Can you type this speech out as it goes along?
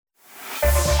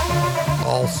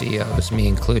all CEOs, me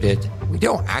included, we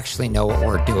don't actually know what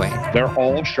we're doing. They're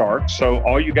all sharks, so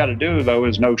all you got to do, though,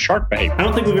 is know shark behavior. I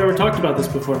don't think we've ever talked about this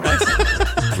before.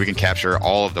 We can capture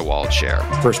all of the wallet share.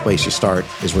 First place you start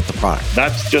is with the product.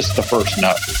 That's just the first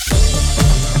nut.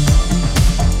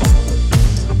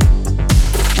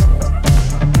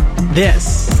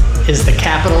 This is the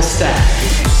Capital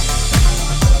Stack.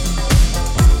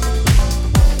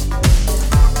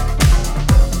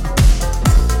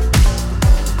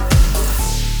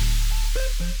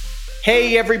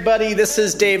 Hey everybody, this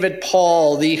is David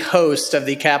Paul, the host of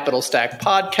the Capital Stack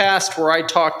podcast, where I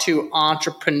talk to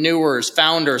entrepreneurs,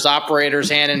 founders,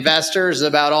 operators, and investors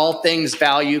about all things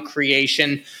value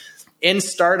creation in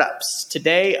startups.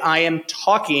 Today, I am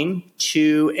talking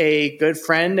to a good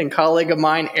friend and colleague of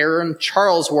mine, Aaron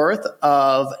Charlesworth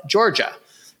of Georgia,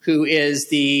 who is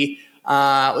the,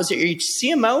 was it your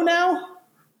CMO now?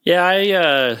 Yeah,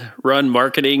 I run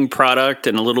marketing, product,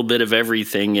 and a little bit of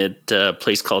everything at a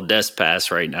place called DeskPass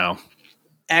right now.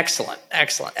 Excellent. At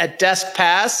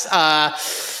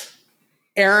DeskPass,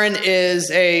 Aaron is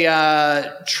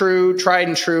a tried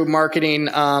and true marketing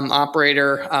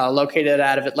operator located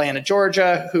out of Atlanta,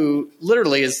 Georgia, who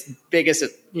literally is the biggest,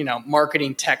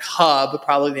 marketing tech hub,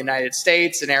 probably the United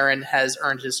States. And Aaron has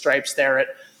earned his stripes there at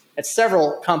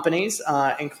several companies,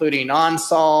 including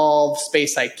Onsolve,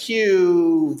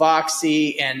 SpaceIQ,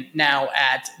 Vocalocity, and now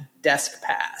at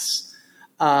DeskPass.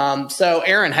 So,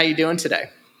 Aaron, how you doing today?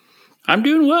 I'm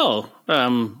doing well. I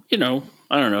don't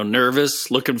know, nervous,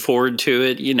 looking forward to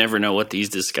it. You never know what these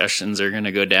discussions are going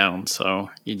to go down, so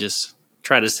you just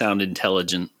try to sound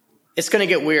intelligent. It's going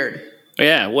to get weird.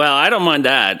 Yeah, well, I don't mind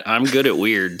that. I'm good at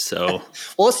weird, so.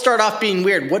 Well, let's start off being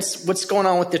weird. What's going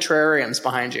on with the terrariums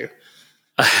behind you?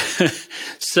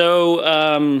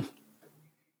 So,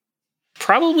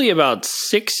 probably about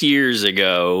 6 years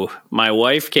ago, my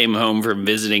wife came home from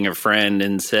visiting a friend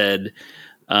and said,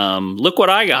 look what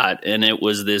I got. And it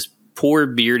was this poor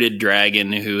bearded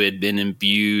dragon who had been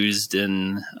abused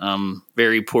and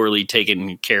very poorly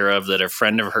taken care of that a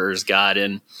friend of hers got.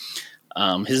 And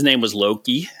his name was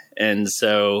Loki. And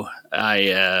so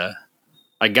I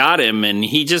got him, and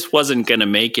he just wasn't going to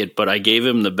make it, but I gave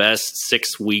him the best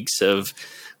 6 weeks of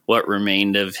what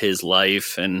remained of his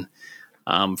life. And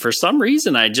for some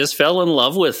reason, I just fell in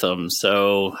love with him.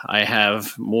 So I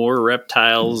have more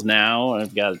reptiles now.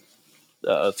 I've got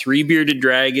 3 bearded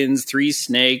dragons, 3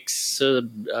 snakes,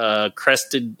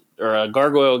 crested or a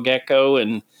gargoyle gecko,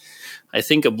 and I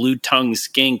think a blue-tongued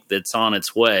skink that's on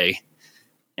its way.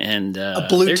 And a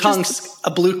blue-tongued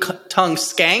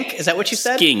skank? Is that what you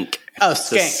said? Skink. Oh,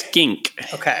 skink. Skink.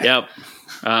 Okay. Yep.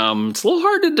 It's a little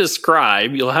hard to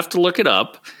describe. You'll have to look it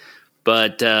up.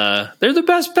 But they're the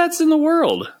best pets in the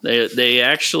world. They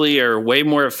actually are way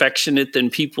more affectionate than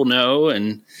people know,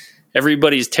 and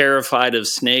everybody's terrified of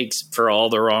snakes for all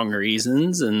the wrong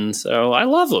reasons. And so I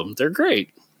love them. They're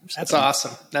great. That's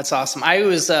awesome. I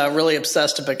was really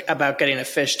obsessed about getting a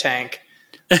fish tank.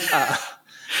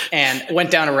 And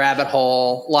went down a rabbit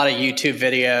hole, a lot of YouTube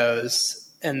videos,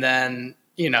 and then,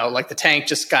 the tank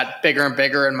just got bigger and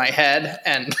bigger in my head.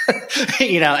 And,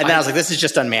 and I was like, this is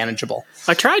just unmanageable.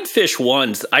 I tried fish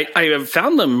once. I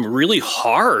found them really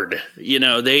hard.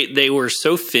 They were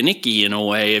so finicky in a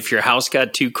way. If your house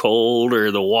got too cold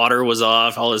or the water was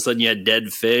off, all of a sudden you had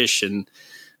dead fish. And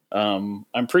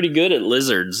I'm pretty good at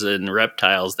lizards and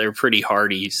reptiles. They're pretty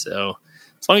hardy, so.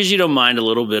 As long as you don't mind a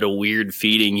little bit of weird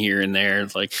feeding here and there,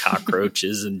 like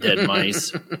cockroaches and dead mice,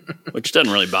 which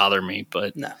doesn't really bother me.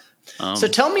 But no. So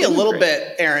tell me a little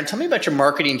bit, Aaron. Tell me about your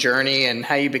marketing journey and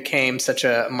how you became such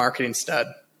a marketing stud.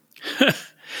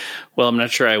 Well, I'm not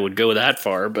sure I would go that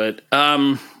far, but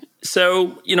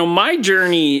so my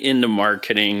journey into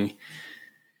marketing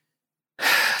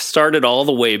started all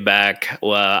the way back.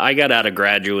 I got out of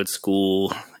graduate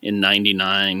school in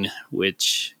 99,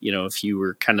 which, if you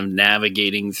were kind of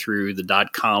navigating through the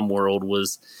 .com world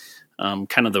was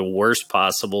kind of the worst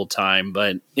possible time.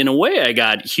 But in a way, I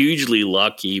got hugely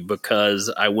lucky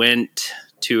because I went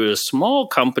to a small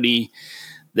company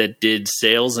that did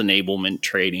sales enablement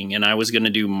trading, and I was going to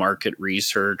do market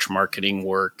research, marketing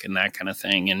work, and that kind of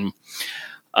thing. And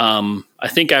I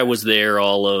think I was there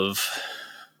all of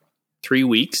 3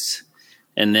 weeks.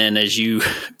 And then, as you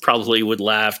probably would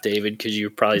laugh, David, because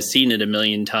you've probably seen it a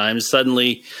million times,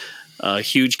 suddenly a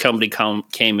huge company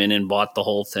came in and bought the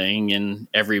whole thing, and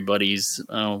everybody's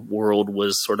world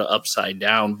was sort of upside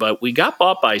down. But we got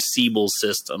bought by Siebel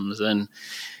Systems. And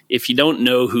if you don't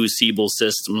know who Siebel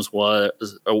Systems are,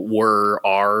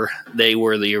 they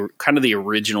were the kind of the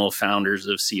original founders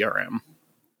of CRM.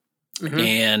 Mm-hmm.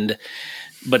 And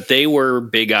But they were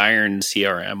big iron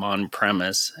CRM on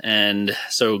premise. And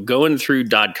so going through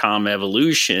 .com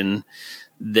evolution,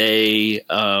 they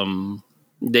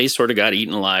sort of got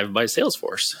eaten alive by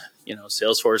Salesforce.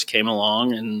 Salesforce came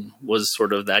along and was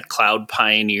sort of that cloud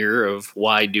pioneer of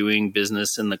why doing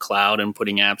business in the cloud and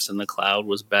putting apps in the cloud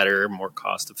was better, more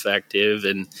cost effective,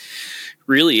 and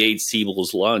really ate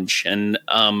Siebel's lunch. And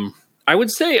I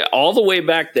would say all the way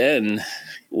back then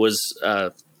was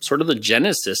sort of the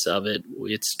genesis of it.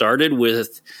 It started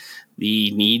with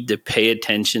the need to pay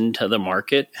attention to the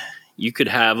market. You could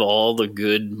have all the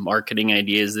good marketing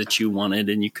ideas that you wanted,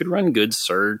 and you could run good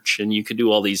search, and you could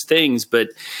do all these things. But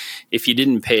if you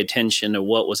didn't pay attention to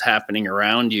what was happening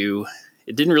around you,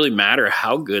 it didn't really matter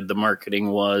how good the marketing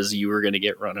was, you were going to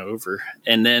get run over.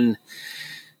 And then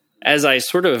as I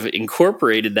sort of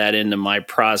incorporated that into my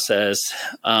process,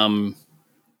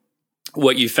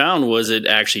 what you found was it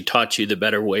actually taught you the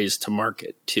better ways to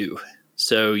market too.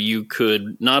 So you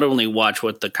could not only watch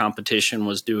what the competition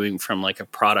was doing from like a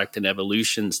product and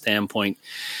evolution standpoint,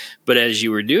 but as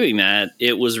you were doing that,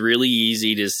 it was really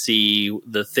easy to see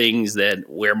the things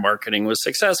where marketing was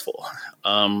successful.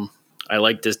 I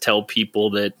like to tell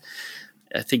people that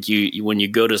I think when you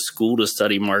go to school to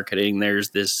study marketing,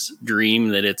 there's this dream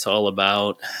that it's all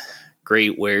about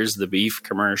great where's the beef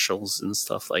commercials and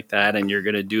stuff like that, and you're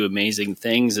going to do amazing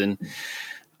things. And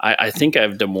I think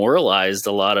I've demoralized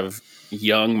a lot of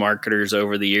young marketers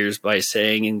over the years by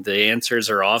saying the answers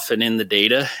are often in the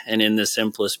data and in the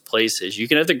simplest places. You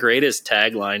can have the greatest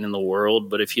tagline in the world,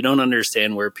 but if you don't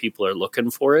understand where people are looking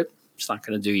for it, it's not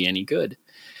going to do you any good.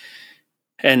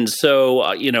 And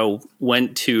so,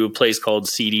 went to a place called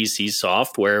CDC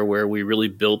Software where we really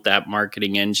built that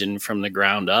marketing engine from the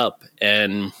ground up.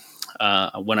 And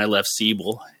when I left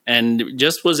Siebel, and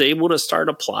just was able to start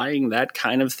applying that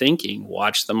kind of thinking,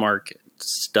 watch the market,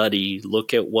 study,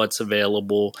 look at what's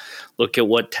available, look at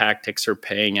what tactics are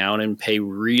paying out, and pay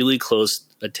really close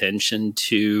attention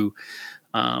to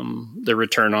the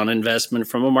return on investment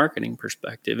from a marketing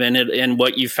perspective. And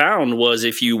what you found was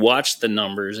if you watched the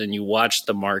numbers and you watched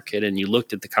the market and you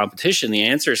looked at the competition, the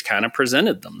answers kind of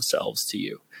presented themselves to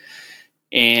you.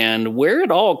 And where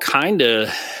it all kind of,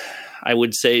 I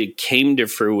would say, came to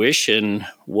fruition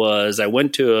was I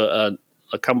went to a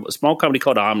small company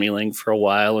called Omnilink for a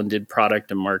while and did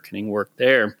product and marketing work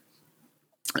there.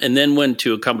 And then went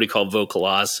to a company called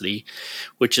Vocalocity,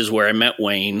 which is where I met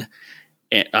Wayne.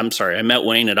 I met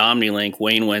Wayne at Omnilink.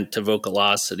 Wayne went to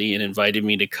Vocalocity and invited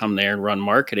me to come there and run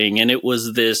marketing. And it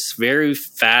was this very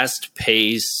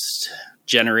fast-paced,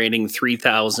 generating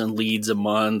 3,000 leads a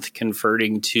month,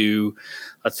 converting to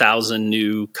 1,000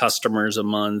 new customers a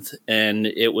month. And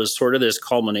it was sort of this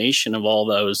culmination of all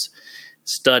those: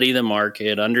 study the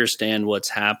market, understand what's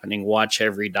happening, watch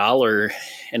every dollar.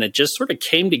 And it just sort of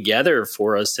came together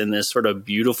for us in this sort of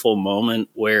beautiful moment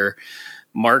where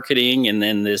marketing and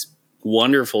then this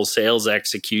wonderful sales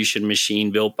execution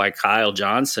machine built by Kyle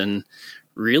Johnson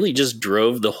really just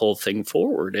drove the whole thing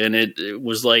forward. And it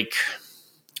was like,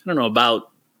 I don't know,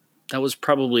 that was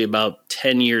probably about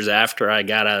 10 years after I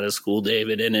got out of school,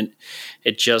 David. And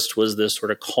it just was this sort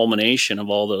of culmination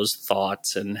of all those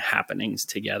thoughts and happenings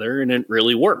together. And it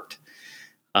really worked.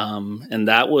 And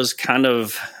that was kind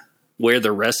of where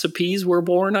the recipes were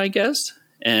born, I guess.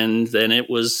 And then it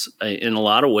was, in a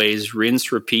lot of ways,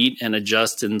 rinse, repeat, and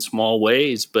adjust in small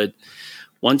ways. But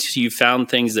once you found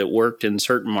things that worked in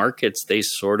certain markets, they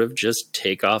sort of just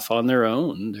take off on their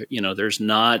own. There's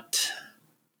not,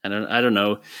 I don't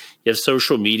know. You have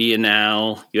social media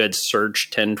now. You had search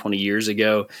 10, 20 years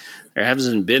ago. There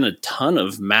hasn't been a ton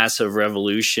of massive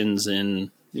revolutions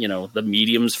in, the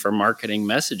mediums for marketing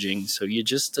messaging. So you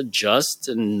just adjust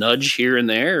and nudge here and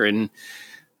there, and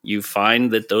you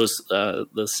find that those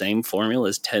the same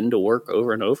formulas tend to work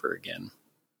over and over again.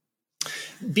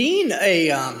 Being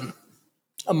a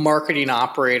marketing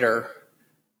operator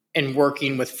and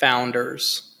working with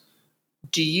founders,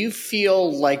 do you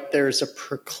feel like there's a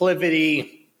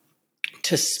proclivity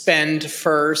to spend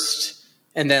first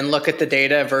and then look at the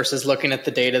data versus looking at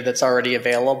the data that's already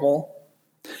available?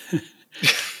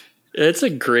 That's a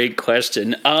great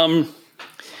question.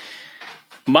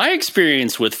 My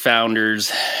experience with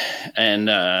founders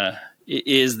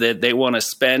is that they want to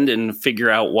spend and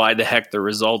figure out why the heck the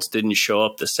results didn't show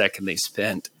up the second they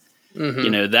spent.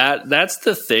 Mm-hmm. That's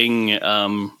the thing.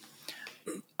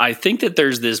 I think that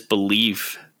there's this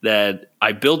belief that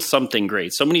I built something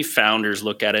great. So many founders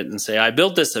look at it and say, I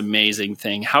built this amazing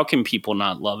thing. How can people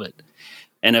not love it?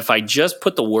 And if I just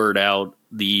put the word out,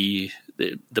 the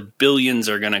the billions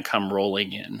are going to come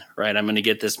rolling in, right? I'm going to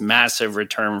get this massive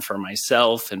return for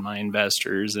myself and my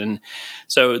investors. And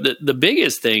so the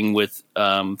biggest thing with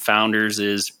founders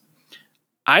is,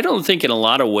 I don't think in a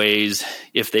lot of ways,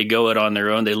 if they go it on their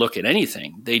own, they look at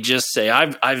anything. They just say,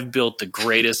 I've built the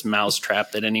greatest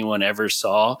mousetrap that anyone ever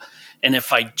saw. And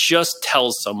if I just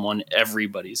tell someone,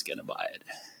 everybody's going to buy it.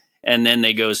 And then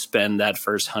they go spend that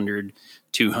first 100,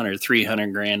 200,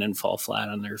 300 grand and fall flat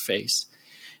on their face.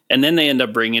 And then they end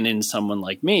up bringing in someone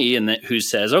like me who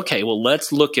says, okay, well,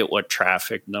 let's look at what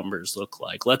traffic numbers look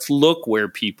like. Let's look where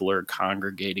people are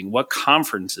congregating. What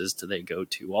conferences do they go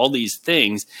to? All these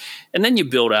things. And then you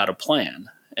build out a plan.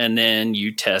 And then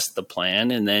you test the plan.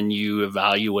 And then you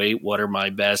evaluate, what are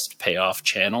my best payoff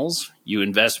channels? You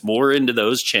invest more into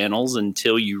those channels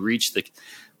until you reach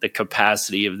the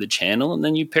capacity of the channel. And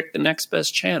then you pick the next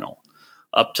best channel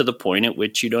up to the point at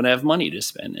which you don't have money to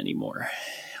spend anymore.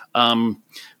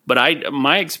 But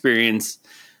my experience.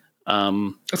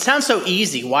 It sounds so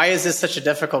easy. Why is this such a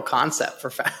difficult concept for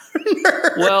founders?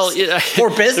 Well, or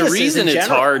businesses. The reason in it's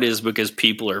general. hard is because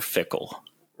people are fickle.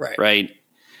 Right.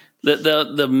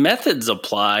 The methods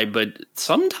apply, but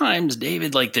sometimes,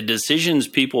 David, like the decisions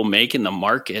people make in the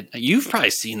market, you've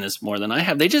probably seen this more than I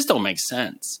have. They just don't make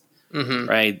sense. Mm-hmm.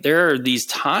 Right. There are these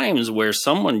times where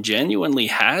someone genuinely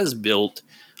has built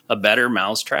a better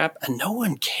mousetrap and no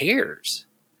one cares.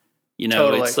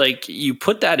 Totally. It's like you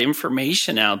put that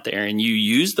information out there and you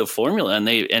use the formula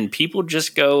and people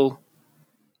just go,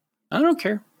 I don't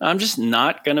care. I'm just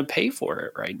not going to pay for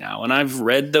it right now. And I've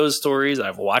read those stories.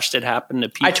 I've watched it happen to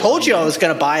people. I told you I was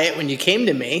going to buy it when you came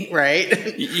to me,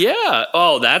 right? Yeah.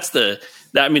 Oh, that's the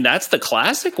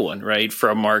classic one, right? For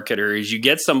a marketer is you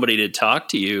get somebody to talk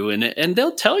to you and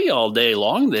they'll tell you all day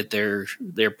long that their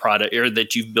product or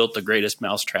that you've built the greatest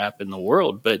mousetrap in the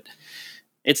world. But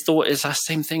it's the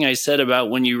same thing I said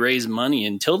about when you raise money.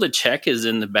 Until the check is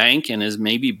in the bank and is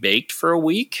maybe baked for a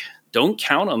week, don't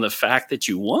count on the fact that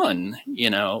you won,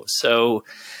 So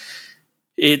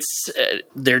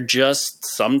they're just,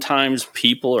 sometimes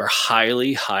people are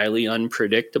highly, highly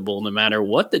unpredictable no matter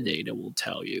what the data will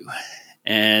tell you.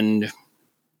 And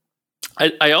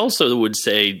I also would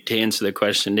say, to answer the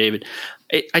question, David,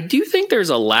 I do think there's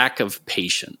a lack of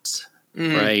patience,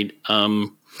 right?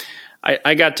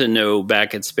 I got to know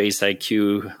back at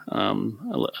SpaceIQ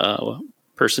a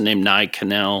person named Nye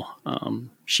Cannell.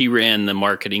 She ran the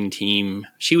marketing team.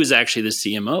 She was actually the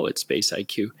CMO at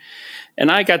SpaceIQ.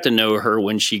 And I got to know her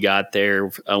when she got there,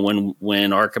 when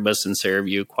Archibus and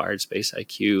Ceraview acquired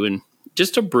SpaceIQ. And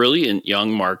just a brilliant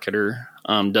young marketer,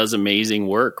 does amazing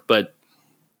work. But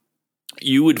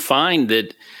you would find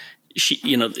that she,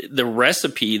 the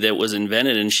recipe that was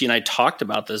invented, and she and I talked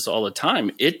about this all the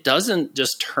time, it doesn't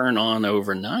just turn on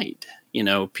overnight.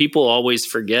 People always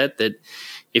forget that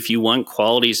if you want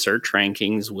quality search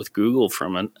rankings with Google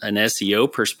from an SEO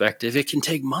perspective, it can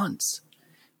take months.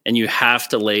 And you have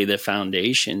to lay the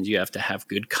foundations. You have to have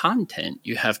good content.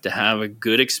 You have to have a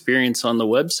good experience on the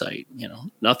website.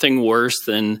 Nothing worse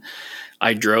than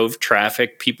I drove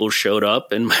traffic, people showed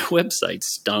up, and my website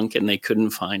stunk and they couldn't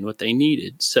find what they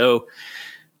needed. So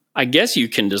I guess you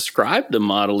can describe the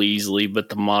model easily, but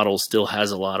the model still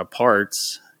has a lot of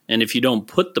parts. And if you don't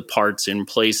put the parts in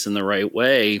place in the right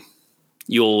way,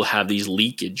 you'll have these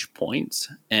leakage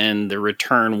points and the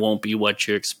return won't be what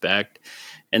you expect.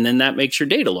 And then that makes your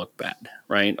data look bad,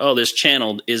 right? Oh, this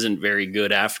channel isn't very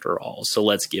good after all, so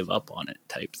let's give up on it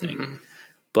type thing. Mm-hmm.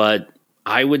 But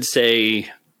I would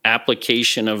say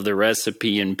application of the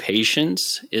recipe and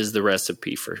patience is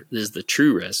the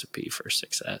true recipe for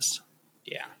success.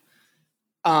 Yeah.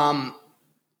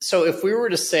 So if we were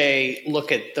to say,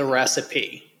 look at the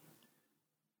recipe,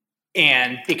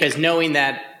 and because knowing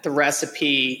that the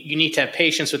recipe, you need to have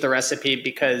patience with the recipe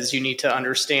because you need to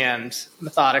understand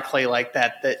methodically like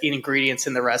that the ingredients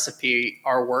in the recipe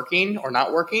are working or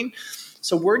not working.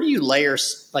 So where do you layer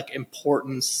like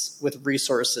importance with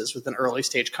resources with an early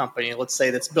stage company, let's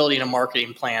say that's building a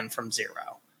marketing plan from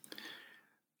zero?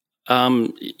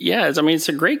 It's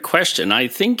a great question. I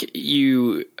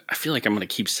feel like I'm going to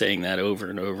keep saying that over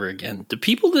and over again. The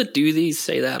people that do these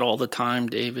say that all the time,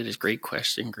 David, is great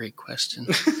question. Well,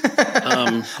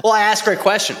 I ask great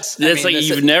questions.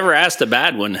 You've never asked a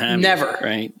bad one, have you? Never.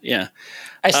 Right? Yeah.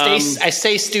 I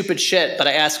say stupid shit, but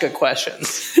I ask good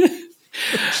questions.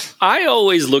 I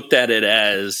always looked at it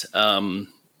as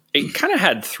it kind of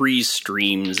had three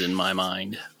streams in my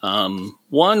mind.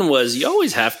 One was you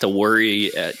always have to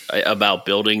worry about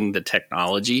building the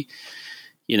technology.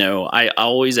 I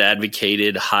always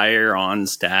advocated hire on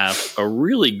staff a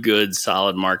really good,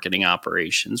 solid marketing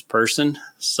operations person,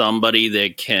 somebody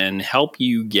that can help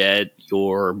you get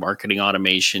your marketing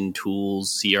automation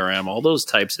tools, CRM, all those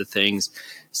types of things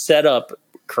set up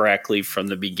correctly from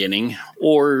the beginning,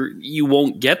 or you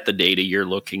won't get the data you're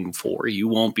looking for. You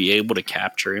won't be able to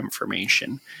capture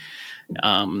information.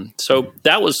 So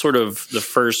that was sort of the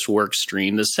first work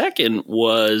stream. The second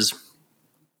was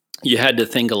you had to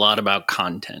think a lot about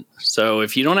content. So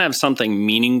if you don't have something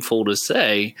meaningful to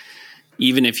say,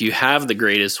 even if you have the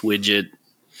greatest widget,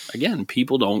 again,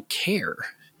 people don't care.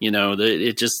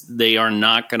 They are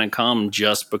not going to come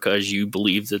just because you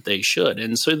believe that they should.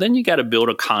 And so then you got to build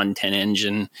a content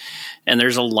engine. And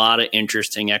there's a lot of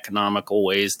interesting economical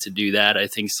ways to do that. I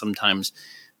think sometimes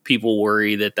people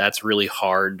worry that that's really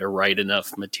hard to write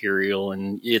enough material,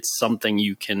 and it's something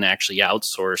you can actually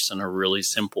outsource in a really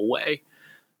simple way.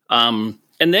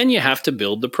 And then you have to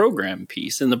build the program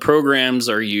piece. And the programs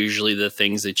are usually the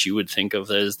things that you would think of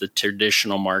as the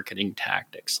traditional marketing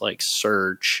tactics, like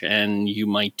search, and you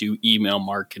might do email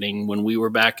marketing. When we were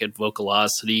back at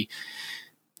Vocalocity,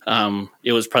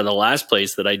 it was probably the last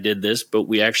place that I did this, but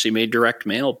we actually made direct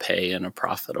mail pay in a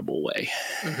profitable way.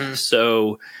 Mm-hmm.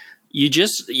 So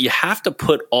you have to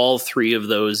put all three of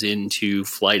those into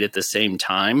flight at the same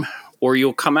time, or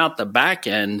you'll come out the back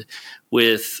end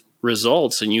with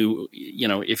results. And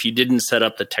if you didn't set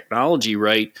up the technology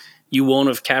right, you won't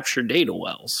have captured data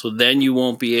well. So then you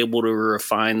won't be able to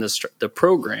refine the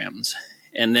programs.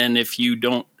 And then if you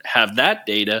don't have that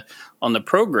data on the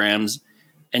programs,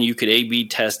 and you could A/B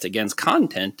test against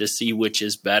content to see which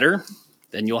is better,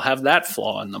 then you'll have that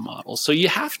flaw in the model. So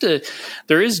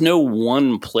there is no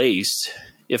one place.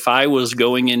 If I was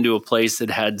going into a place that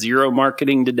had zero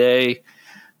marketing today,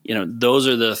 those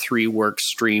are the three work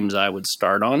streams I would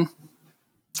start on.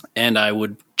 And I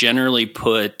would generally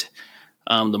put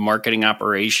the marketing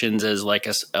operations as like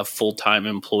a full-time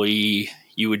employee.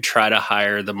 You would try to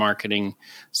hire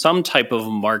some type of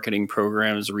marketing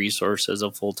programs resource as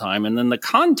a full-time. And then the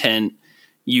content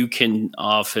you can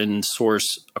often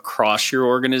source across your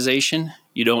organization.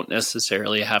 You don't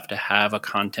necessarily have to have a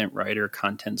content writer,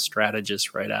 content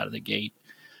strategist right out of the gate.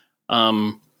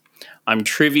 I'm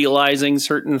trivializing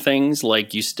certain things,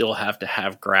 like you still have to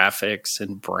have graphics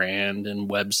and brand and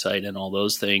website and all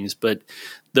those things. But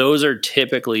those are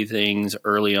typically things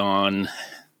early on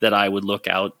that I would look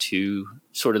out to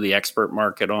sort of the expert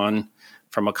market on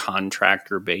from a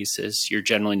contractor basis. You're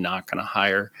generally not going to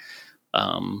hire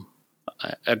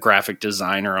a graphic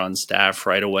designer on staff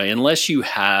right away, unless you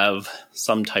have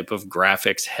some type of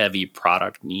graphics heavy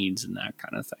product needs and that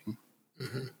kind of thing.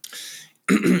 Mm-hmm.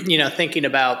 Thinking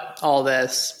about all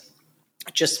this,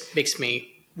 it just makes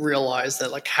me realize that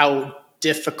like how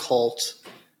difficult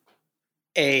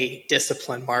a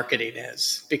discipline marketing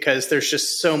is, because there's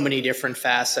just so many different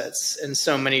facets and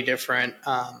so many different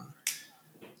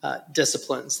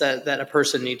disciplines that a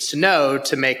person needs to know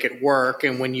to make it work.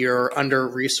 And when you're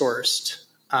under-resourced,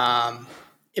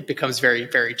 it becomes very,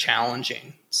 very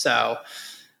challenging. So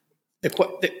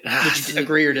would you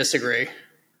agree or disagree?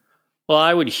 Well,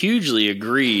 I would hugely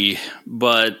agree,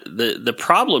 but the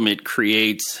problem it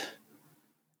creates,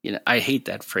 I hate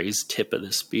that phrase, tip of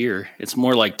the spear. It's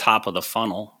more like top of the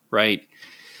funnel, right?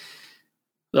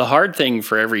 The hard thing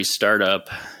for every startup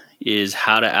is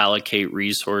how to allocate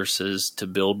resources to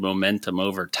build momentum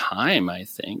over time, I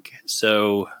think.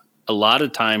 So a lot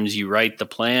of times you write the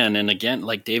plan, and again,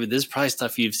 like David, this is probably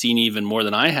stuff you've seen even more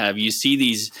than I have. You see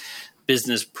these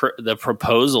the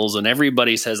proposals, and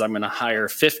everybody says, I'm going to hire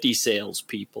 50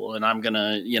 salespeople, and I'm going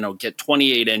to, get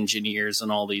 28 engineers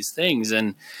and all these things.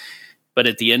 But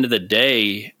at the end of the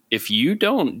day, if you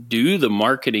don't do the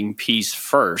marketing piece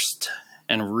first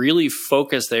and really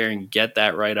focus there and get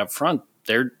that right up front,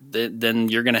 then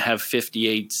you're going to have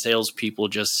 58 salespeople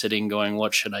just sitting going,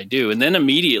 what should I do? And then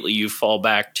immediately you fall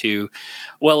back to,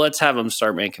 well, let's have them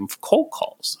start making cold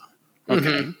calls. Okay.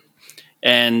 Mm-hmm.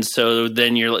 And so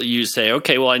then you say,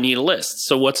 okay, well, I need a list.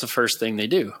 So what's the first thing they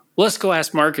do? Well, let's go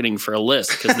ask marketing for a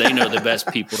list because they know the best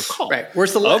people to call. Right.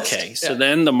 Where's the list? Okay. So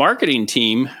then the marketing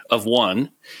team of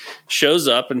one shows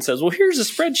up and says, well, here's a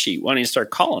spreadsheet. Why don't you start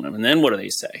calling them? And then what do they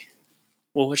say?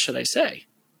 Well, what should I say?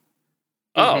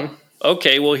 Mm-hmm. Oh,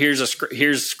 okay. Well, here's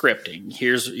scripting.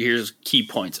 Here's key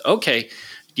points. Okay.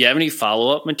 Do you have any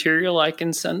follow-up material I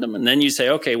can send them? And then you say,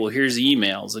 okay, well, here's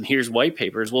emails and here's white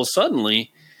papers. Well,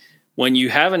 suddenly, when you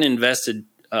haven't invested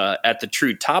at the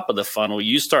true top of the funnel,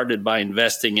 you started by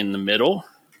investing in the middle.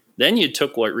 Then you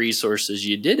took what resources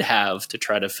you did have to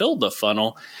try to fill the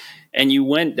funnel, and you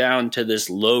went down to this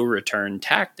low return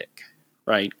tactic.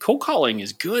 right? Cold calling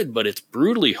is good, but it's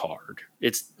brutally hard.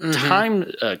 It's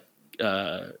time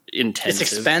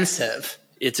intensive.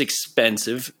 It's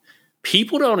expensive.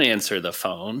 People don't answer the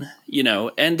phone,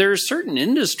 and there are certain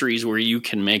industries where you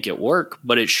can make it work,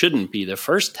 but it shouldn't be the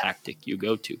first tactic you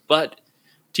go to. But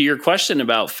to your question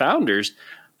about founders,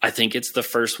 I think it's the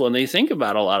first one they think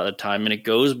about a lot of the time. And it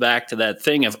goes back to that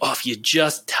thing of, if you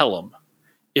just tell them,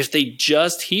 if they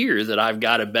just hear that I've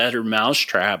got a better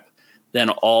mousetrap, then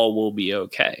all will be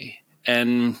okay.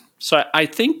 And so I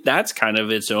think that's kind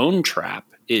of its own trap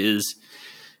is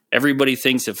everybody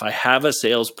thinks if I have a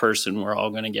salesperson, we're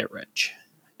all going to get rich.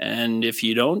 And if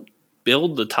you don't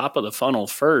build the top of the funnel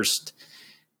first,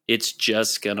 it's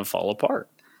just going to fall apart.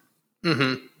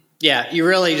 Mm-hmm. Yeah, you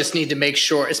really just need to make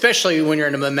sure, especially when you're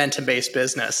in a momentum-based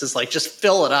business, is like just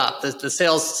fill it up. The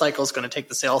sales cycle is going to take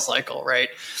the sales cycle, right?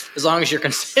 As long as you're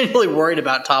continually worried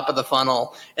about top of the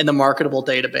funnel in the marketable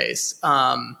database,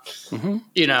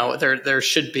 there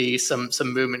should be some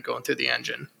movement going through the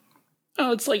engine.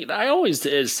 Oh, it's like I always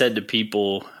said to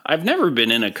people, I've never been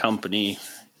in a company.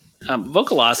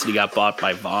 Vocalocity got bought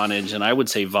by Vonage, and I would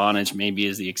say Vonage maybe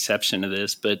is the exception to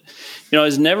this. But, I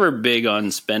was never big on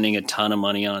spending a ton of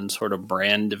money on sort of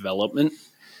brand development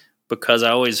because I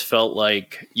always felt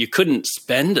like you couldn't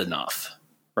spend enough,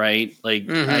 right? Like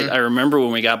I remember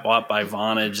when we got bought by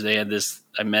Vonage, they had this.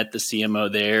 I met the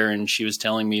CMO there, and she was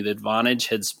telling me that Vonage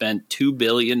had spent $2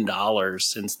 billion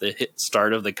since the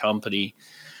start of the company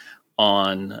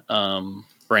on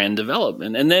brand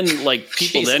development. And then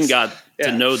people then got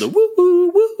to know the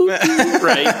woo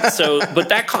right? So, but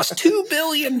that cost $2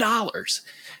 billion.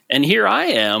 And here I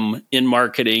am in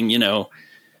marketing,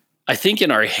 I think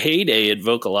in our heyday at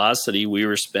Vocalocity, we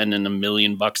were spending $1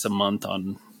 million a month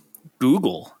on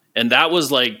Google. And that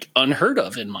was unheard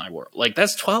of in my world.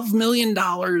 That's $12 million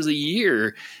a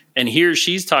year. And here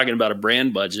she's talking about a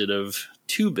brand budget of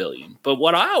 $2 billion. But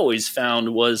what I always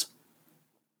found was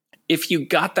if you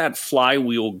got that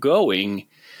flywheel going,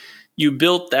 you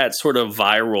built that sort of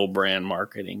viral brand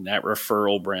marketing, that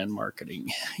referral brand marketing.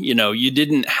 You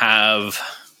didn't have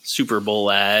Super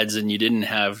Bowl ads and you didn't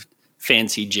have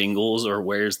fancy jingles or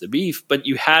where's the beef, but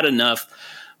you had enough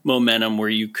momentum where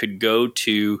you could go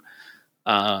to,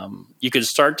 you could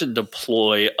start to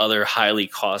deploy other highly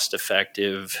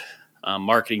cost-effective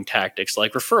marketing tactics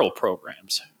like referral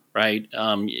programs. Right.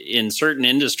 In certain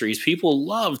industries, people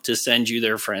love to send you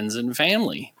their friends and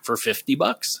family for $50.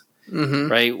 Mm-hmm.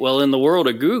 Right. Well, in the world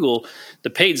of Google, the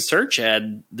paid search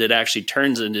ad that actually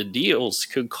turns into deals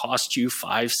could cost you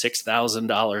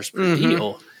 $5,000-$6,000 per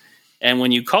deal. And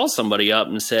when you call somebody up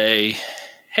and say,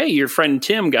 hey, your friend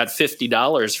Tim got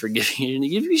 $50 for giving you,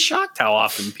 you'd be shocked how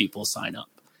often people sign up.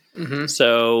 Mm-hmm.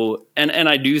 So, and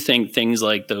I do think things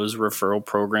like those referral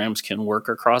programs can work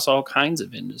across all kinds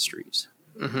of industries.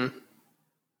 Mm-hmm.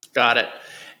 Got it.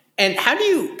 And how do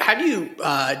you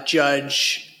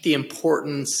judge the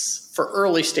importance for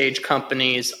early stage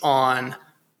companies on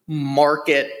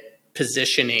market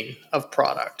positioning of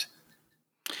product?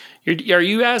 Are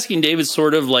you asking, David,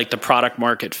 sort of like the product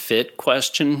market fit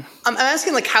question? I'm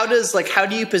asking how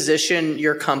do you position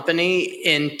your company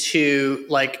into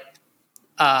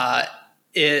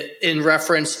in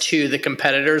reference to the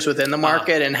competitors within the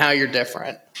market and how you're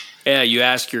different? Yeah, you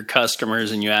ask your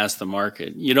customers and you ask the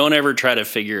market. You don't ever try to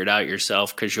figure it out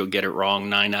yourself because you'll get it wrong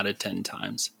 9 out of 10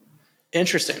 times.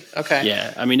 Interesting. Okay.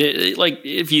 Yeah. I mean,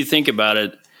 if you think about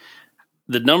it,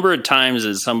 the number of times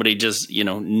that somebody just,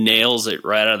 nails it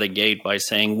right out of the gate by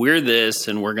saying, we're this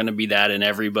and we're going to be that and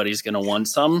everybody's going to want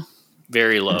some,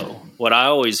 very low. What I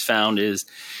always found is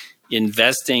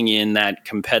investing in that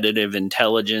competitive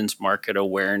intelligence, market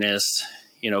awareness,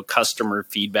 customer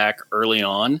feedback early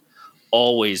on,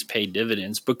 always pay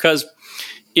dividends, because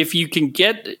if you can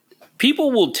people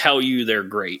will tell you they're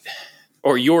great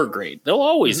or you're great. They'll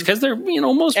always, because they're,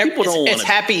 most people don't want it's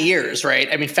happy years, right?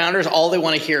 I mean, founders, all they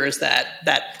want to hear is that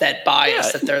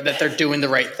bias that they're doing the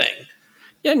right thing.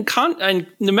 Yeah, and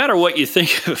no matter what you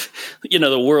think of,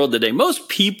 the world today, most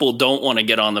people don't want to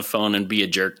get on the phone and be a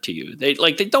jerk to you. They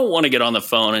don't want to get on the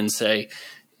phone and say,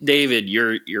 David,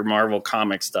 your Marvel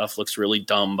comic stuff looks really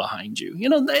dumb behind you.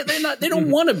 They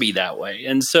don't want to be that way.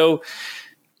 And so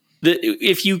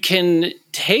if you can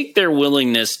take their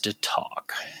willingness to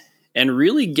talk and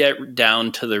really get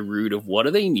down to the root of what do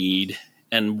they need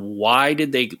and why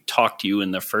did they talk to you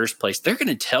in the first place, they're going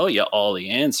to tell you all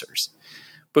the answers.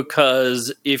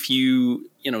 Because if you,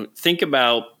 think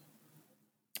about,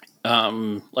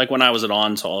 like when I was at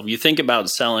Onsolve, you think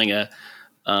about selling a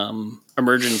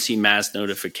emergency mass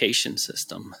notification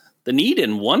system. The need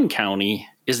in one county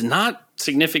is not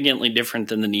significantly different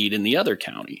than the need in the other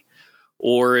county.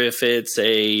 or if it's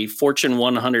a Fortune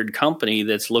 100 company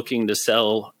that's looking to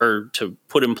sell or to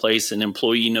put in place an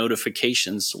employee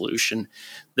notification solution,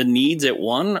 the needs at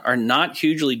one are not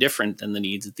hugely different than the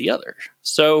needs at the other.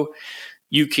 So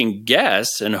you can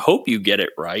guess and hope you get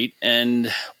it right,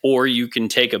 or you can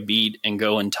take a beat and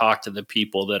go and talk to the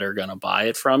people that are going to buy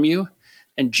it from you.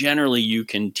 And generally you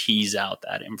can tease out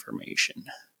that information.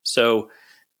 So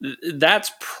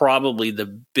that's probably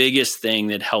the biggest thing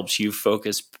that helps you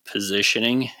focus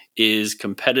positioning is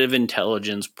competitive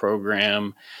intelligence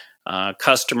program,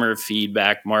 customer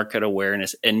feedback, market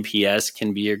awareness. NPS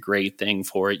can be a great thing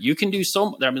for it. You can do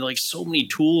so many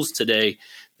tools today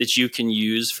that you can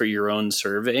use for your own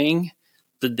surveying.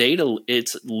 The data,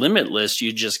 it's limitless.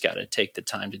 You just got to take the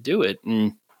time to do it.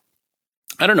 And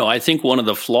I don't know. I think one of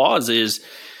the flaws is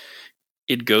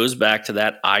it goes back to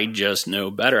that I just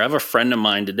know better. I have a friend of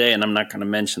mine today, and I'm not going to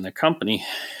mention the company.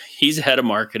 He's head of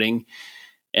marketing,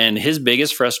 and his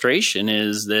biggest frustration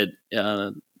is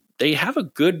that they have a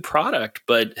good product,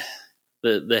 but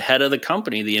the head of the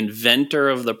company, the inventor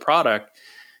of the product,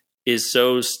 is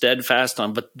so steadfast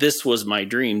on, but this was my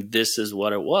dream. This is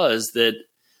what it was, that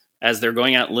as they're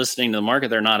going out listening to the market,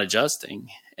 they're not adjusting.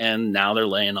 And now they're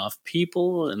laying off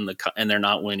people and they're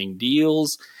not winning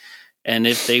deals. And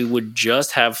if they would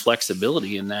just have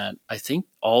flexibility in that, I think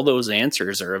all those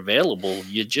answers are available.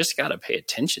 You just got to pay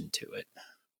attention to it.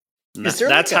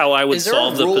 That's how I would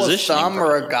solve the positioning. Is there a rule of thumb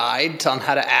or a guide on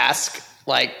how to ask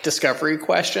like discovery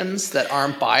questions that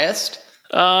aren't biased?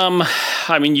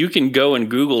 I mean, you can go and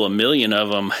Google a million of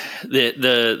them.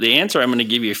 The answer I'm going to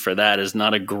give you for that is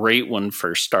not a great one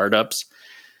for startups,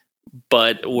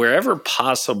 but wherever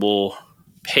possible,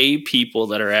 pay people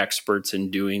that are experts in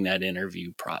doing that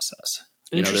interview process.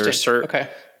 You know,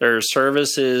 there are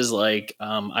services like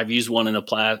I've used one in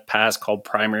the past called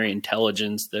Primary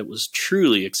Intelligence that was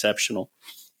truly exceptional,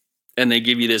 and they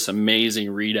give you this amazing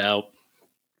readout.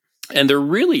 And there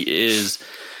really is.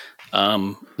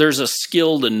 There's a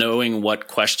skill to knowing what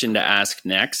question to ask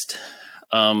next.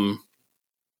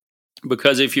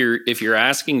 Because if you're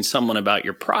asking someone about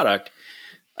your product,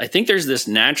 I think there's this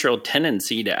natural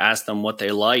tendency to ask them what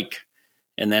they like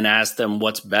and then ask them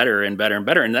what's better and better and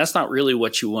better. And that's not really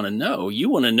what you want to know. You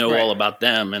want to know all about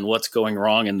them and what's going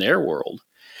wrong in their world.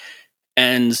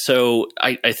 And so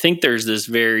I think there's this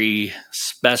very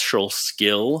special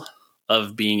skill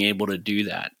of being able to do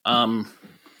that.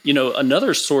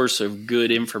 Another source of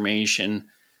good information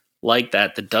like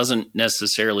that doesn't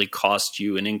necessarily cost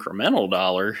you an incremental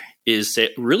dollar is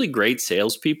really great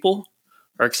salespeople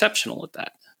are exceptional at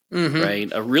that,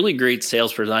 right? A really great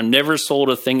salesperson. I've never sold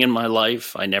a thing in my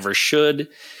life. I never should,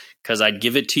 because I'd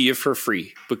give it to you for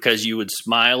free because you would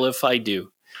smile if I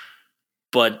do.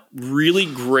 But really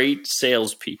great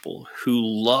salespeople who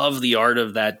love the art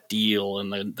of that deal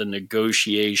and the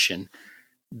negotiation,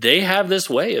 they have this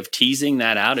way of teasing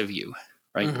that out of you,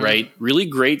 right? Right. Really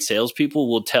great salespeople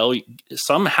will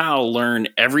somehow learn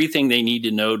everything they need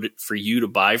to know for you to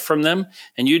buy from them,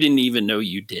 and you didn't even know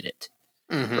you did it,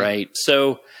 right?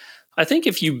 So I think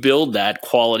if you build that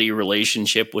quality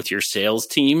relationship with your sales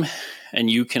team and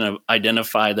you can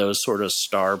identify those sort of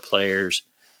star players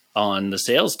on the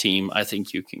sales team, I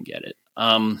think you can get it.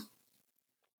 I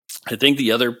think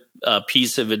the other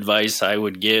piece of advice I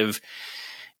would give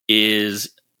is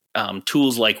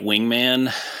tools like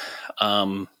Wingman,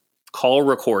 call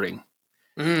recording,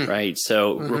 right?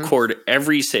 So record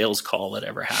every sales call that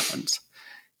ever happens.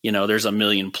 You know, there's a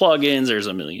million plugins, there's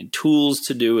a million tools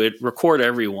to do it. Record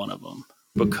every one of them,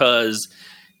 because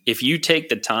if you take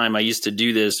the time, I used to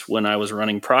do this when I was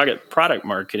running product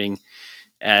marketing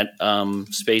at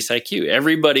SpaceIQ.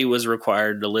 Everybody was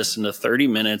required to listen to 30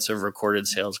 minutes of recorded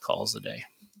sales calls a day.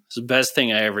 It's the best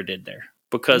thing I ever did there,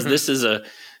 because this is a,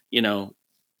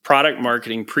 product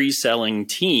marketing pre-selling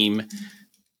team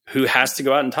who has to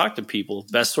go out and talk to people.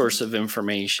 Best source of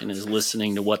information is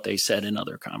listening to what they said in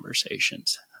other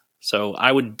conversations. So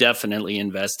I would definitely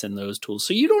invest in those tools.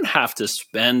 So you don't have to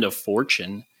spend a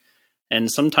fortune.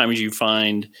 And sometimes you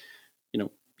find,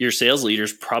 your sales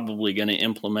leader's probably going to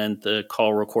implement the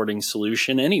call recording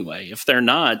solution anyway. If they're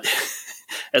not,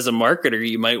 as a marketer,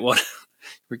 you might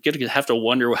we're going to have to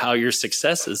wonder how your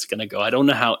success is going to go. I don't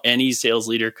know how any sales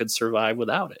leader could survive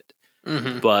without it.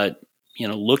 But,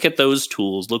 look at those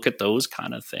tools, look at those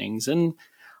kind of things. And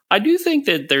I do think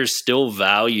that there's still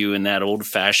value in that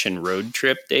old-fashioned road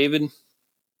trip, David.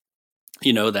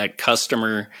 That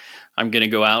customer, I'm going to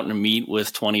go out and meet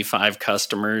with 25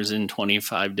 customers in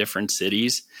 25 different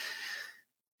cities.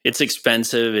 It's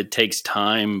expensive. It takes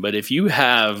time. But if you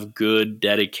have good,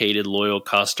 dedicated, loyal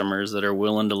customers that are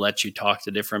willing to let you talk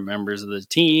to different members of the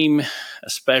team,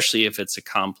 especially if it's a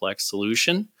complex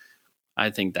solution, I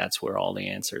think that's where all the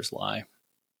answers lie.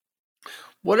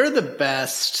 What are the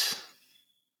best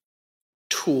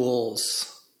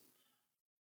tools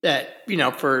that,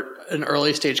 for an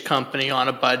early stage company on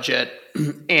a budget,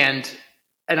 and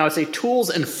I would say tools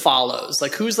and follows?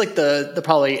 Like, who's like the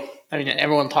probably,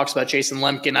 everyone talks about Jason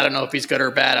Lemkin. I don't know if he's good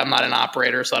or bad. I'm not an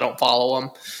operator, so I don't follow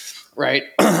him, right?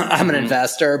 I'm an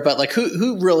investor, but like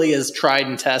who really is tried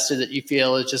and tested that you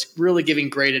feel is just really giving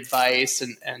great advice,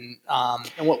 and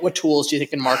what tools do you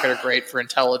think in market are great for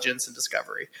intelligence and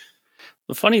discovery?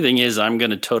 The funny thing is, I'm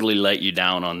going to totally let you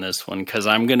down on this one, because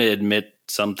I'm going to admit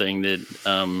something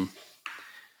that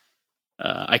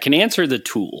I can answer the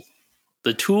tool.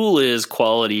 The tool is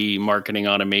quality marketing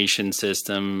automation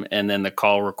system, and then the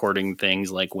call recording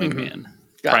things like Wingman.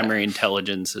 Primary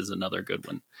intelligence is another good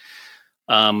one.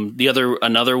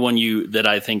 Another one that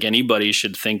I think anybody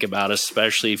should think about,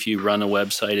 especially if you run a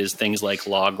website, is things like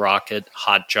LogRocket,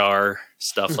 Hotjar,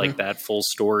 stuff like that, Full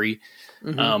Story.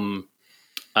 When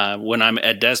I'm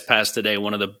at DeskPass today,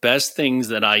 one of the best things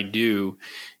that I do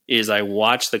is I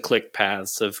watch the click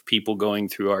paths of people going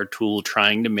through our tool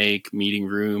trying to make meeting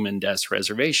room and desk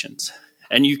reservations.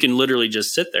 And you can literally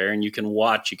just sit there and you can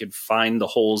watch, you can find the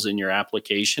holes in your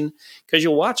application because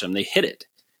you'll watch them, they hit it.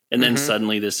 And then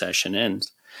suddenly the session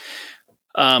ends.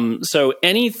 So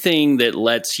anything that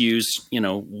lets you,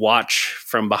 watch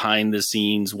from behind the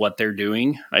scenes what they're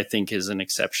doing, I think is an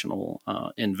exceptional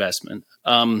investment.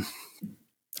 On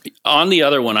the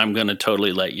other one, I'm going to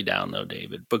totally let you down though,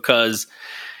 David, because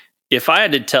if I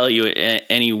had to tell you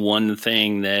any one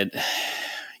thing that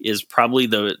is probably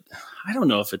I don't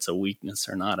know if it's a weakness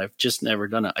or not. I've just never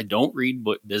done it. I don't read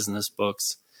business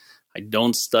books. I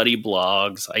don't study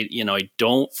blogs. I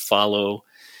don't follow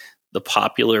the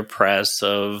popular press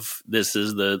of this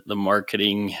is the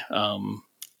marketing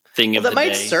thing of the day. That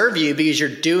might serve you because you're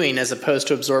doing as opposed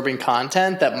to absorbing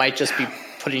content that might just be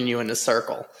putting you in a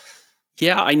circle.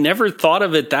 Yeah, I never thought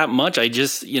of it that much. I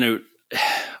just,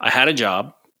 I had a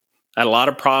job. I had a lot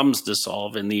of problems to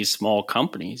solve in these small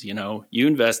companies. You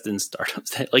invest in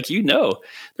startups that,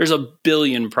 there's a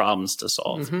billion problems to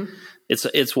solve.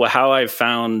 It's how I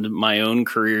found my own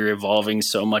career evolving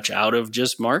so much out of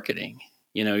just marketing.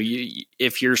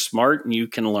 If you're smart and you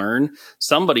can learn,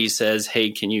 somebody says,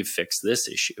 hey, can you fix this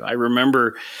issue? I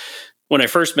remember when I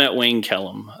first met Wayne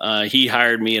Kellum, he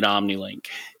hired me at Omnilink,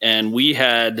 and we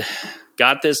had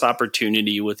got this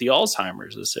opportunity with the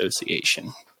Alzheimer's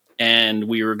Association. And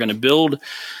we were going to build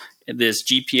this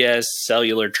GPS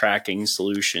cellular tracking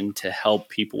solution to help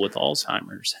people with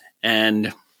Alzheimer's.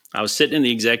 And I was sitting in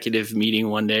the executive meeting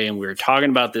one day, and we were talking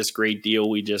about this great deal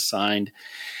we just signed.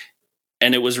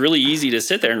 And it was really easy to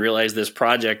sit there and realize this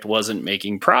project wasn't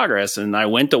making progress. And I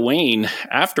went to Wayne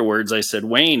afterwards. I said,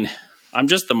 Wayne, I'm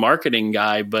just the marketing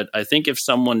guy, but I think if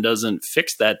someone doesn't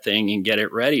fix that thing and get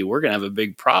it ready, we're going to have a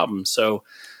big problem. So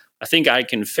I think I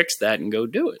can fix that and go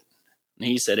do it. And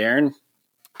he said, Aaron,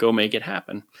 go make it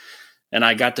happen. And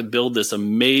I got to build this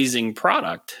amazing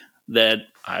product that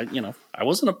I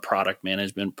wasn't a product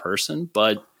management person,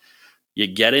 but you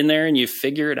get in there and you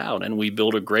figure it out. And we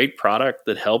built a great product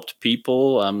that helped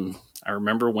people. I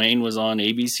remember Wayne was on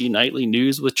ABC Nightly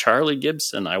News with Charlie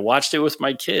Gibson. I watched it with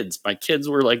my kids. My kids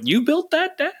were like, you built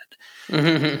that,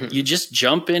 Dad? You just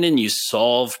jump in and you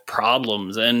solve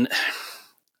problems. And,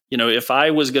 if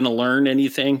I was going to learn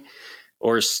anything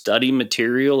or study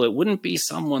material, it wouldn't be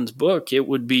someone's book. It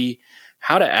would be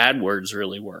how do AdWords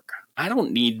really work. I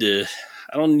don't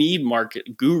need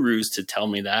market gurus to tell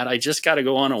me that. I just got to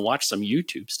go on and watch some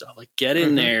YouTube stuff. Like get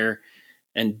in there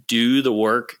and do the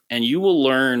work, and you will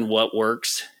learn what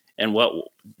works and what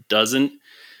doesn't.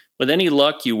 With any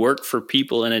luck, you work for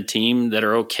people in a team that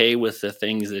are okay with the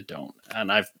things that don't.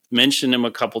 And I've mentioned him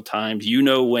a couple times.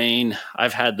 Wayne,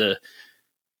 I've had the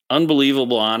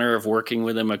unbelievable honor of working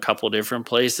with him a couple different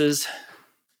places.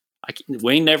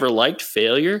 Wayne never liked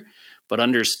failure, but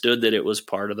understood that it was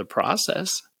part of the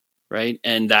process, right?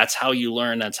 And that's how you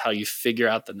learn. That's how you figure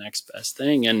out the next best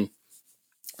thing. And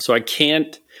so I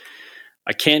can't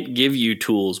give you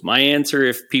tools. My answer,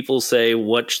 if people say,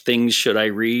 what things should I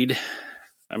read?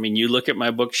 You look at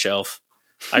my bookshelf.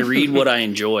 I read what I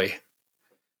enjoy,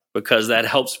 because that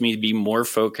helps me be more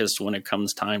focused when it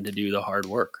comes time to do the hard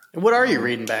work. What are you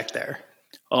reading back there?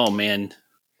 Oh, man.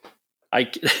 I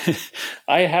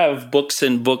have books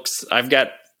and books. I've got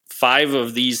 5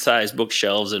 of these size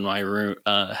bookshelves in my room,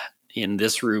 in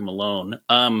this room alone.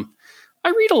 I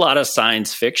read a lot of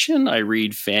science fiction. I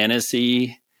read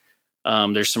fantasy.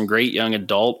 There's some great young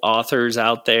adult authors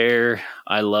out there.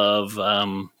 I love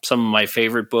some of my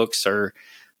favorite books are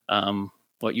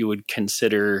what you would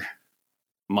consider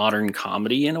modern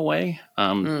comedy in a way.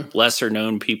 Lesser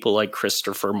known people like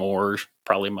Christopher Moore,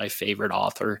 probably my favorite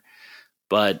author.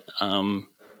 But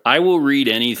I will read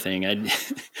anything.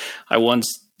 I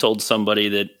once told somebody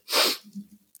that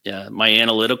my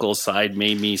analytical side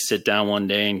made me sit down one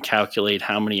day and calculate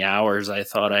how many hours I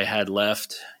thought I had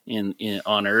left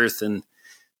on Earth, and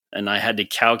I had to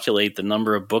calculate the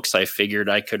number of books I figured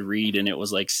I could read, and it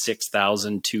was like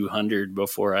 6,200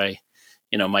 before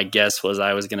my guess was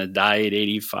I was going to die at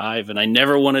 85, and I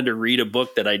never wanted to read a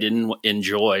book that I didn't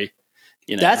enjoy.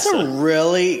 That's a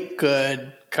really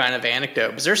good kind of anecdote,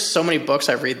 because there's so many books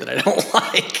I read that I don't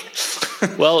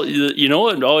like. Well,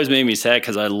 what always made me sad,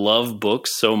 because I love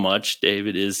books so much,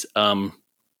 David, is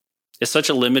it's such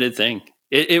a limited thing.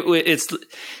 It's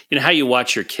how you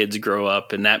watch your kids grow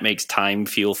up, and that makes time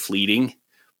feel fleeting.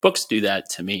 Books do that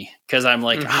to me, because I'm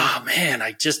like, oh man,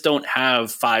 I just don't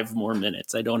have 5 more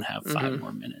minutes. I don't have 5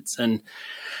 more minutes. And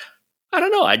I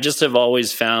don't know. I just have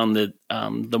always found that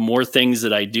the more things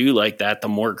that I do like that, the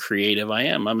more creative I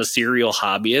am. I'm a serial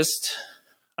hobbyist.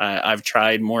 I've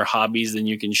tried more hobbies than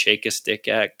you can shake a stick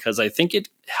at, because I think it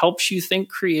helps you think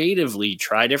creatively,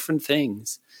 try different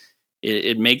things.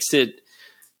 It makes it,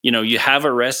 you have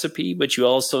a recipe, but you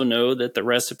also know that the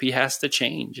recipe has to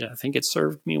change. I think it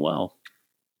served me well.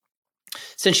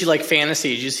 Since you like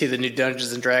fantasy, did you see the new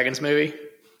Dungeons and Dragons movie?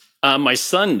 My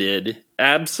son did.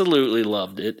 Absolutely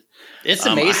loved it. It's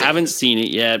amazing. I haven't seen it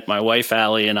yet. My wife,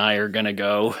 Allie, and I are going to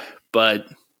go. But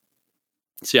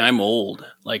see, I'm old.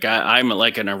 Like I'm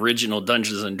like an original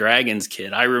Dungeons and Dragons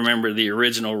kid. I remember the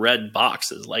original red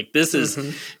boxes. Like this is,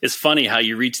 it's funny how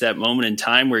you reach that moment in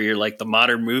time where you're like, the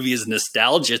modern movie is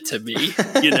nostalgia to me,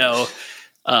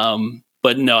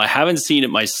 But no, I haven't seen it.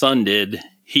 My son did.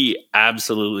 He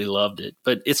absolutely loved it.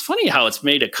 But it's funny how it's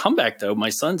made a comeback, though. My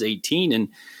son's 18, and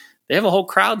they have a whole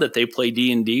crowd that they play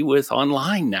D&D with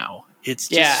online now. It's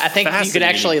just I think you could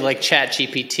actually like Chat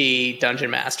GPT Dungeon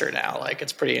Master now. Like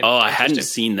it's pretty. Oh, I hadn't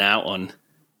seen that one.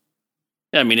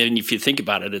 I mean, if you think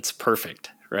about it, it's perfect,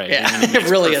 right? Yeah, I mean, it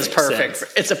really is perfect.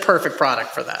 Sense. It's a perfect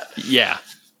product for that. Yeah.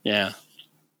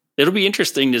 It'll be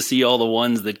interesting to see all the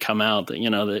ones that come out.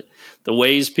 That the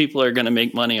ways people are going to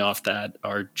make money off that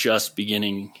are just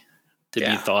beginning to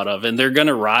be thought of, and they're going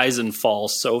to rise and fall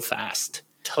so fast.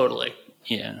 Totally.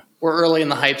 Yeah. We're early in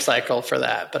the hype cycle for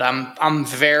that, but I'm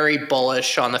very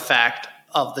bullish on the fact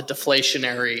of the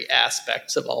deflationary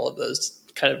aspects of all of those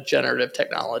kind of generative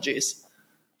technologies.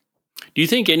 Do you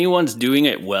think anyone's doing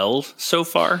it well so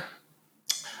far?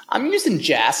 I'm using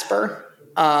Jasper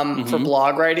for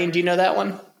blog writing. Do you know that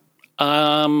one?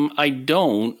 I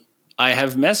don't. I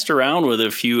have messed around with a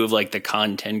few of like the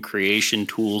content creation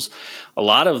tools. A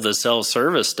lot of the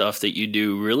self-service stuff that you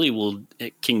do really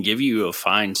it can give you a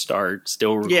fine start.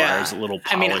 Still requires a little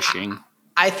polishing.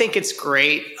 I think it's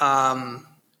great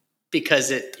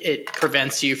because it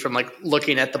prevents you from like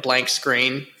looking at the blank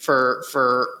screen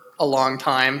for a long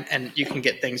time, and you can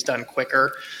get things done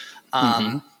quicker.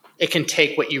 It can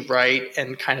take what you write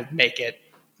and kind of make it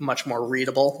much more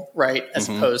readable, right? As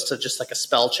opposed to just like a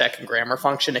spell check and grammar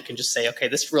function. It can just say, okay,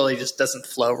 this really just doesn't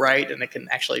flow right, and it can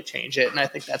actually change it. And I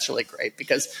think that's really great,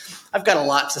 because I've got a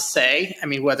lot to say. I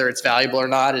mean, whether it's valuable or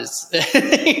not is,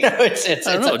 it's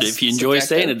I don't know. If you enjoy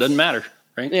saying it, doesn't matter,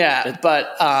 right? Yeah,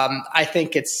 but I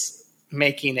think it's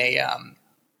making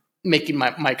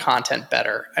my content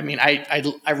better. I mean,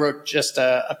 I wrote just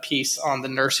a piece on the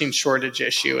nursing shortage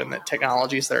issue and the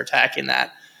technologies that are attacking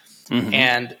that.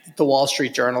 And the Wall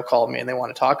Street Journal called me and they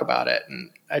want to talk about it. And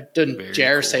I didn't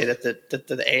say that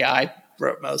the AI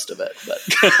wrote most of it, but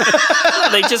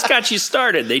they just got you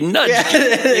started. They nudged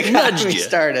you. They got me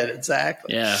started.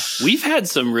 Exactly. Yeah. We've had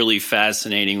some really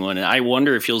fascinating one. And I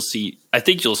wonder if I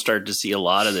think you'll start to see a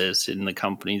lot of this in the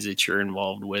companies that you're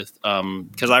involved with.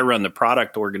 Because I run the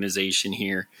product organization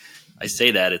here. I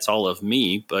say that it's all of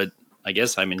me, but I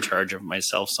guess I'm in charge of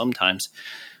myself sometimes.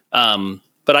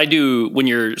 But I do, when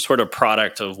you're sort of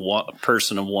product of one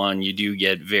person of one, you do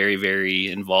get very, very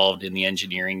involved in the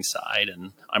engineering side.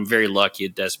 And I'm very lucky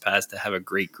at DeskPass to have a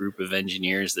great group of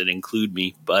engineers that include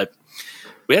me. But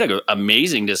we had an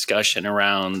amazing discussion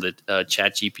around the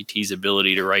ChatGPT's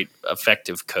ability to write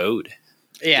effective code.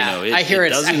 Yeah, I hear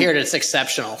it's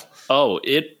exceptional. Oh,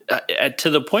 to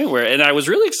the point where, and I was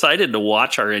really excited to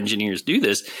watch our engineers do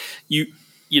this.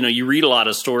 You read a lot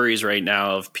of stories right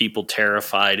now of people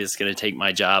terrified it's going to take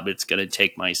my job, it's going to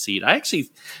take my seat.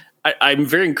 I'm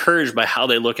very encouraged by how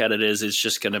they look at it as it's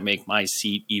just going to make my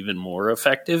seat even more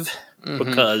effective,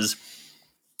 because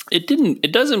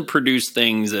it doesn't produce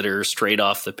things that are straight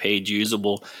off the page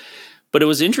usable, but it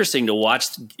was interesting to watch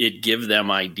it give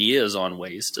them ideas on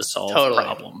ways to solve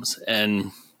problems.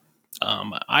 And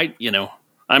I'm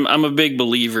a big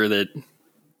believer that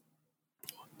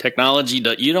technology,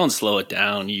 you don't slow it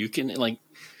down. You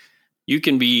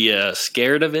can be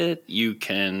scared of it. You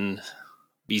can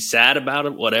be sad about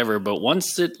it, whatever. But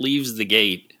once it leaves the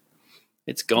gate,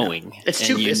 it's going. It's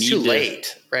too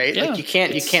late, right? Yeah, like you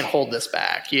can't hold this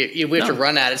back. We have to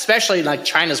run at it, especially like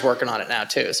China's working on it now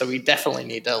too. So we definitely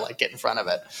need to like get in front of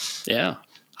it. Yeah.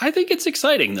 I think it's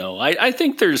exciting though. I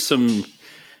think there's some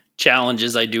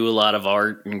challenges. I do a lot of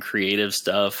art and creative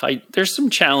stuff. There's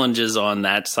some challenges on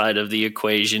that side of the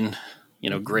equation,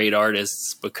 great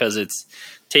artists, because it's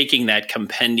taking that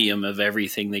compendium of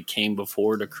everything that came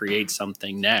before to create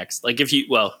something next. Like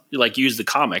use the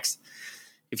comics.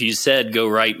 If you said, go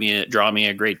draw me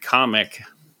a great comic,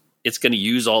 it's going to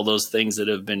use all those things that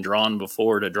have been drawn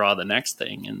before to draw the next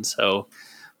thing. And so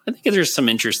I think there's some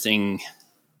interesting,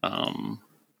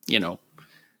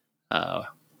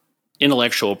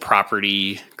 intellectual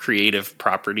property, creative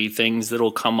property things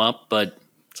that'll come up, but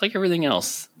it's like everything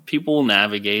else. People will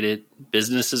navigate it.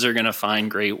 Businesses are going to find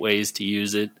great ways to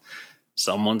use it.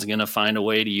 Someone's going to find a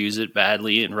way to use it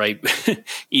badly and write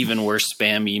even worse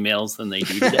spam emails than they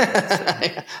do today. So. I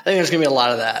think there's going to be a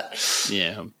lot of that.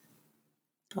 Yeah.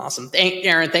 Awesome.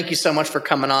 Aaron, thank you so much for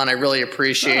coming on. I really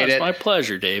appreciate it. It's my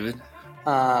pleasure, David.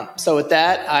 So with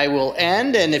that, I will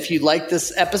end. And if you like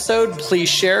this episode, please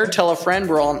share, tell a friend.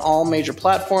 We're on all major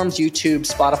platforms, YouTube,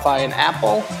 Spotify, and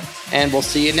Apple. And we'll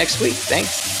see you next week.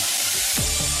 Thanks.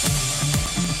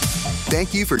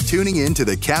 Thank you for tuning in to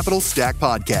the Capital Stack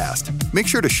Podcast. Make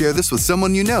sure to share this with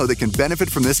someone you know that can benefit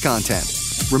from this content.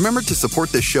 Remember to support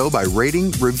this show by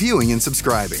rating, reviewing, and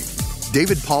subscribing.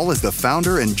 David Paul is the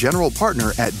founder and general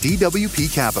partner at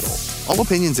DWP Capital. All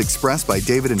opinions expressed by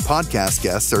David and podcast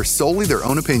guests are solely their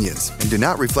own opinions and do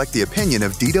not reflect the opinion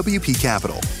of DWP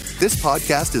Capital. This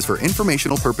podcast is for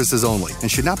informational purposes only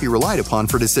and should not be relied upon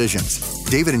for decisions.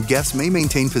 David and guests may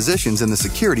maintain positions in the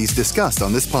securities discussed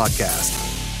on this podcast.